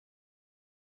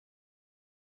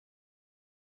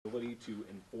ability to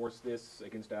enforce this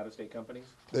against out-of-state companies?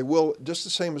 They will, just the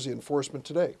same as the enforcement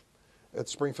today at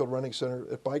Springfield Running Center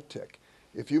at Bike Tech.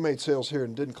 If you made sales here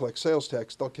and didn't collect sales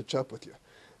tax, they'll catch up with you.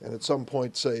 And at some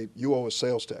point say, you owe us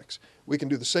sales tax. We can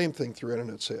do the same thing through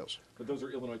internet sales. But those are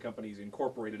Illinois companies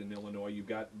incorporated in Illinois. You've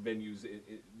got venues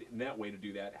in that way to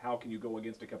do that. How can you go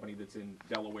against a company that's in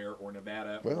Delaware or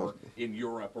Nevada or in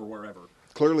Europe or wherever?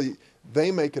 Clearly, they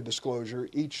make a disclosure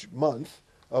each month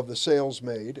of the sales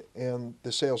made and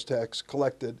the sales tax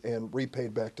collected and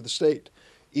repaid back to the state.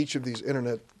 Each of these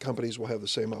internet companies will have the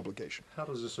same obligation. How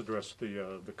does this address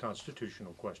the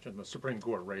constitutional question the Supreme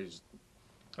Court raised,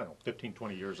 I don't know, 15,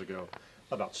 20 years ago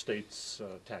about states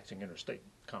taxing interstate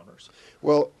commerce?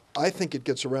 Well, I think it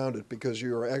gets around it because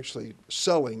you are actually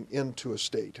selling into a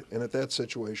state, and at that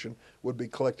situation would be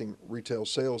collecting retail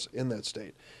sales in that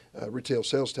state, retail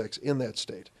sales tax in that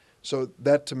state. So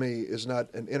that to me is not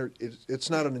it's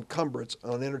not an encumbrance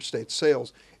on interstate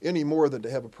sales any more than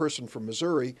to have a person from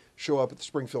Missouri show up at the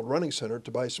Springfield Running Center to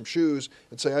buy some shoes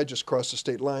and say, I just crossed the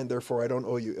state line, therefore I don't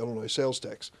owe you Illinois sales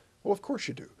tax. Well, of course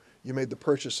you do. You made the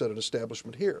purchase at an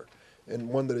establishment here, and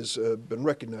one that has been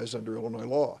recognized under Illinois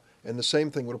law. And the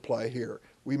same thing would apply here.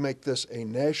 We make this a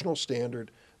national standard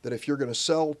that if you're going to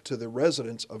sell to the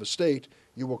residents of a state,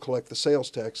 you will collect the sales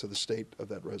tax of the state of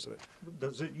that resident.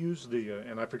 Does it use the,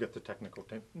 and I forget the technical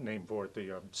name for it,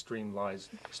 the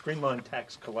streamlined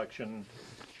tax collection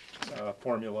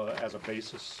formula as a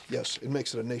basis? Yes, it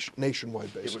makes it a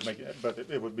nationwide basis. It would make it, but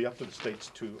it would be up to the states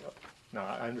to, now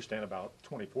I understand about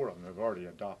 24 of them have already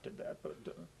adopted that, but,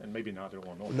 and maybe not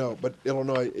Illinois. No, but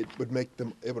Illinois, it would make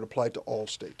them, it would apply to all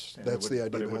states. And That's the idea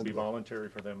But it would behind be it. voluntary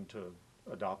for them to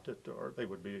adopt it, or they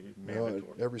would be mandatory?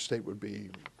 No, every state would be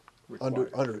Required.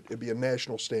 under it. It'd be a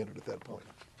national standard at that point.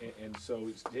 And so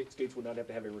states would not have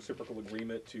to have a reciprocal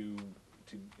agreement to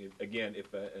again, if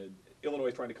Illinois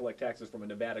is trying to collect taxes from a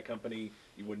Nevada company,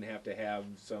 you wouldn't have to have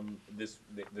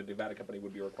the Nevada company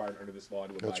would be required under this law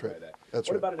to abide That's right. by that. That's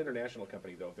what right. about an international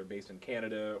company, though, if they're based in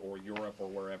Canada or Europe or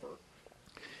wherever?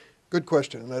 Good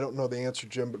question, and I don't know the answer,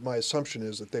 Jim, but my assumption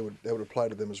is that that would apply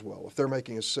to them as well. If they're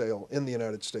making a sale in the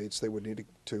United States, they would need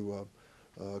to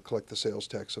collect the sales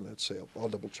tax on that sale. I'll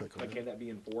double check on But that. can that be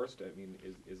enforced? I mean,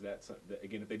 is that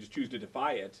again, if they just choose to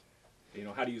defy it,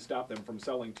 how do you stop them from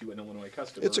selling to an Illinois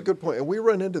customer? It's a good point, and we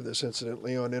run into this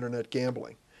incidentally on internet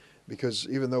gambling, because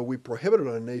even though we prohibit it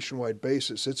on a nationwide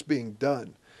basis, it's being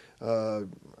done. I'm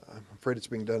afraid it's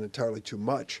being done entirely too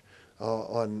much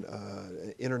on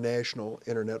international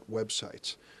internet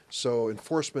websites. So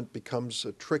enforcement becomes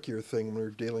a trickier thing when we're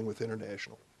dealing with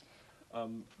international.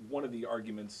 One of the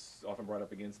arguments often brought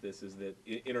up against this is that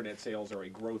internet sales are a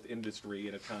growth industry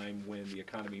at a time when the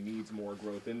economy needs more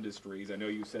growth industries. I know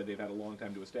you said they've had a long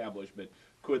time to establish, but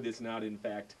could this not in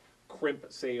fact crimp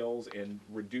sales and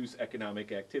reduce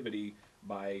economic activity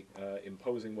by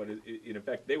imposing what in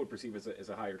effect they would perceive as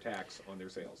a higher tax on their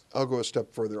sales? I'll go a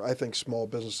step further. I think small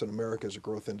business in America is a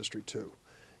growth industry too.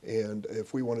 And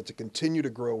if we want it to continue to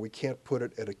grow, we can't put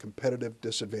it at a competitive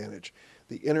disadvantage.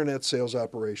 The internet sales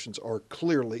operations are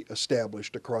clearly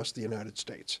established across the United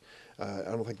States. I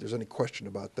don't think there's any question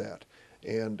about that.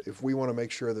 And if we want to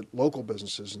make sure that local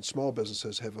businesses and small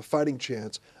businesses have a fighting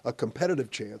chance, a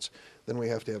competitive chance, then we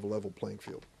have to have a level playing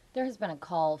field. There has been a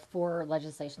call for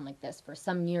legislation like this for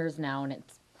some years now, and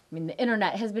the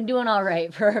internet has been doing all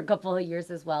right for a couple of years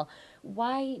as well.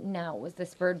 Why now? Was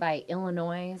this spurred by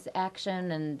Illinois'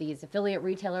 action and these affiliate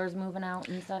retailers moving out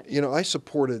and such? I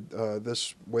supported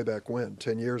this way back when,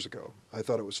 10 years ago. I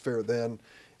thought it was fair then,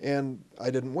 and I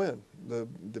didn't win.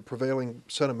 The prevailing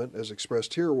sentiment, as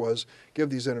expressed here, was give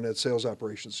these internet sales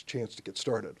operations a chance to get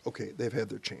started. Okay, they've had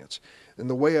their chance. And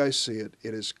the way I see it,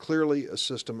 it is clearly a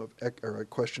a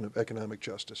question of economic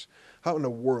justice. How in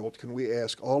the world can we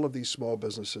ask all of these small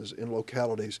businesses in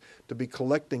localities to be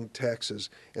collecting taxes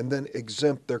and then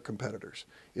exempt their competitors?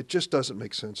 It just doesn't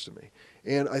make sense to me.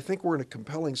 And I think we're in a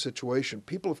compelling situation.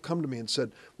 People have come to me and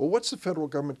said, well, what's the federal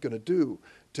government going to do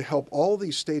to help all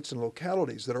these states and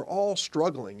localities that are all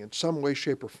struggling in some way,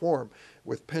 shape, or form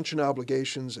with pension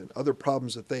obligations and other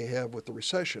problems that they have with the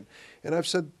recession? And I've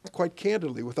said quite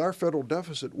candidly, with our federal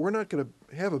deficit, we're not going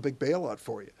to have a big bailout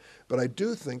for you. But I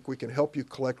do think we can help you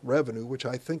collect revenue, which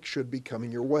I think should be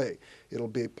coming your way. It'll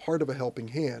be part of a helping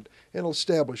hand, and it'll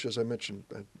establish, as I mentioned,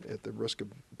 at the risk of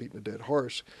beating a dead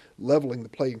horse, leveling the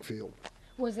playing field.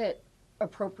 Was it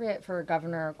appropriate for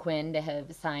Governor Quinn to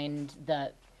have signed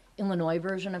the Illinois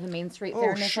version of the Main Street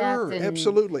Fairness Act? Oh, sure,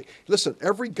 absolutely. Listen,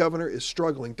 every governor is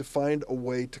struggling to find a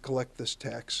way to collect this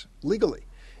tax legally.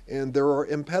 And there are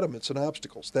impediments and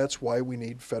obstacles. That's why we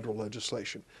need federal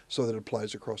legislation, so that it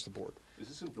applies across the board. Is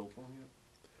this in bill form yet?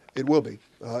 It will be.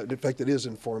 In fact, it is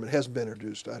in form. It hasn't been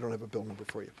introduced. I don't have a bill number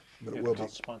for you, but it will be.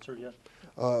 Not sponsored yet?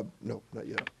 No, not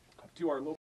yet. To our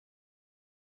local